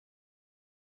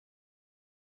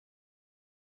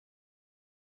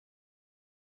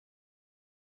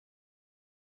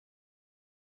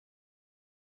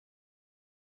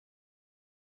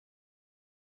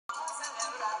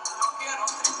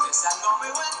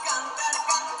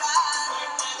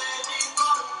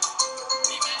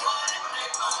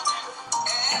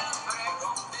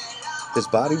His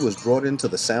body was brought into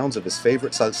the sounds of his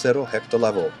favorite salsero,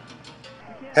 Hector.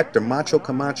 Hector Macho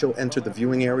Camacho entered the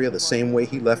viewing area the same way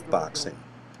he left boxing,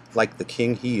 like the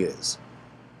king he is.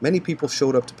 Many people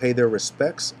showed up to pay their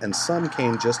respects, and some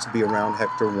came just to be around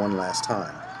Hector one last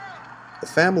time. The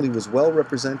family was well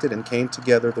represented and came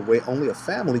together the way only a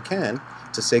family can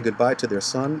to say goodbye to their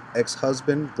son,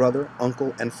 ex-husband, brother,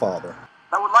 uncle, and father.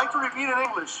 I would like to repeat in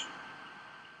English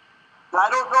that I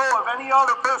don't know of any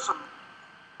other person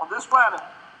on this planet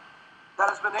that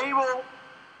has been able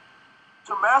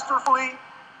to masterfully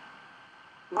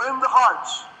win the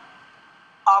hearts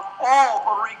of all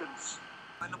Puerto Ricans.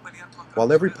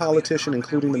 While every politician,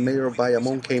 including the mayor of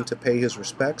Bayamon, came to pay his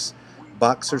respects,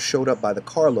 boxers showed up by the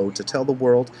carload to tell the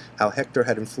world how Hector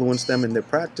had influenced them in their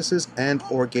practices and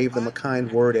or gave them a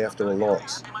kind word after a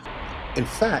loss. In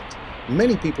fact,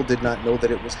 many people did not know that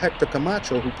it was Hector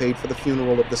Camacho who paid for the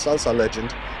funeral of the salsa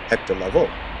legend, Hector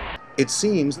Lavoe. It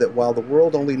seems that while the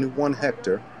world only knew one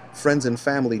Hector, friends and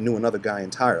family knew another guy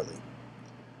entirely.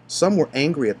 Some were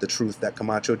angry at the truth that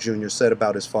Camacho Jr. said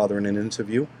about his father in an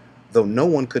interview, though no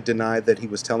one could deny that he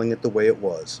was telling it the way it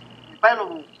was.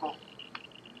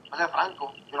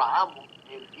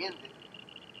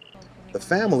 The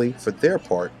family, for their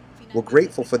part, were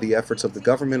grateful for the efforts of the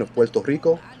government of Puerto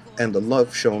Rico and the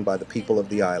love shown by the people of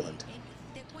the island.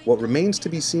 What remains to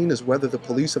be seen is whether the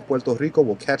police of Puerto Rico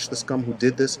will catch the scum who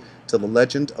did this to the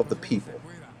legend of the people.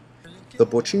 The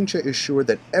Bochincha is sure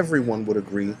that everyone would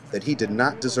agree that he did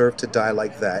not deserve to die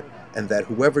like that, and that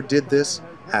whoever did this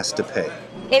has to pay.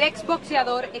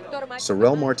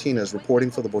 Sorel Martinez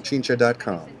reporting for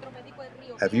thebochincha.com.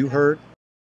 Have you heard?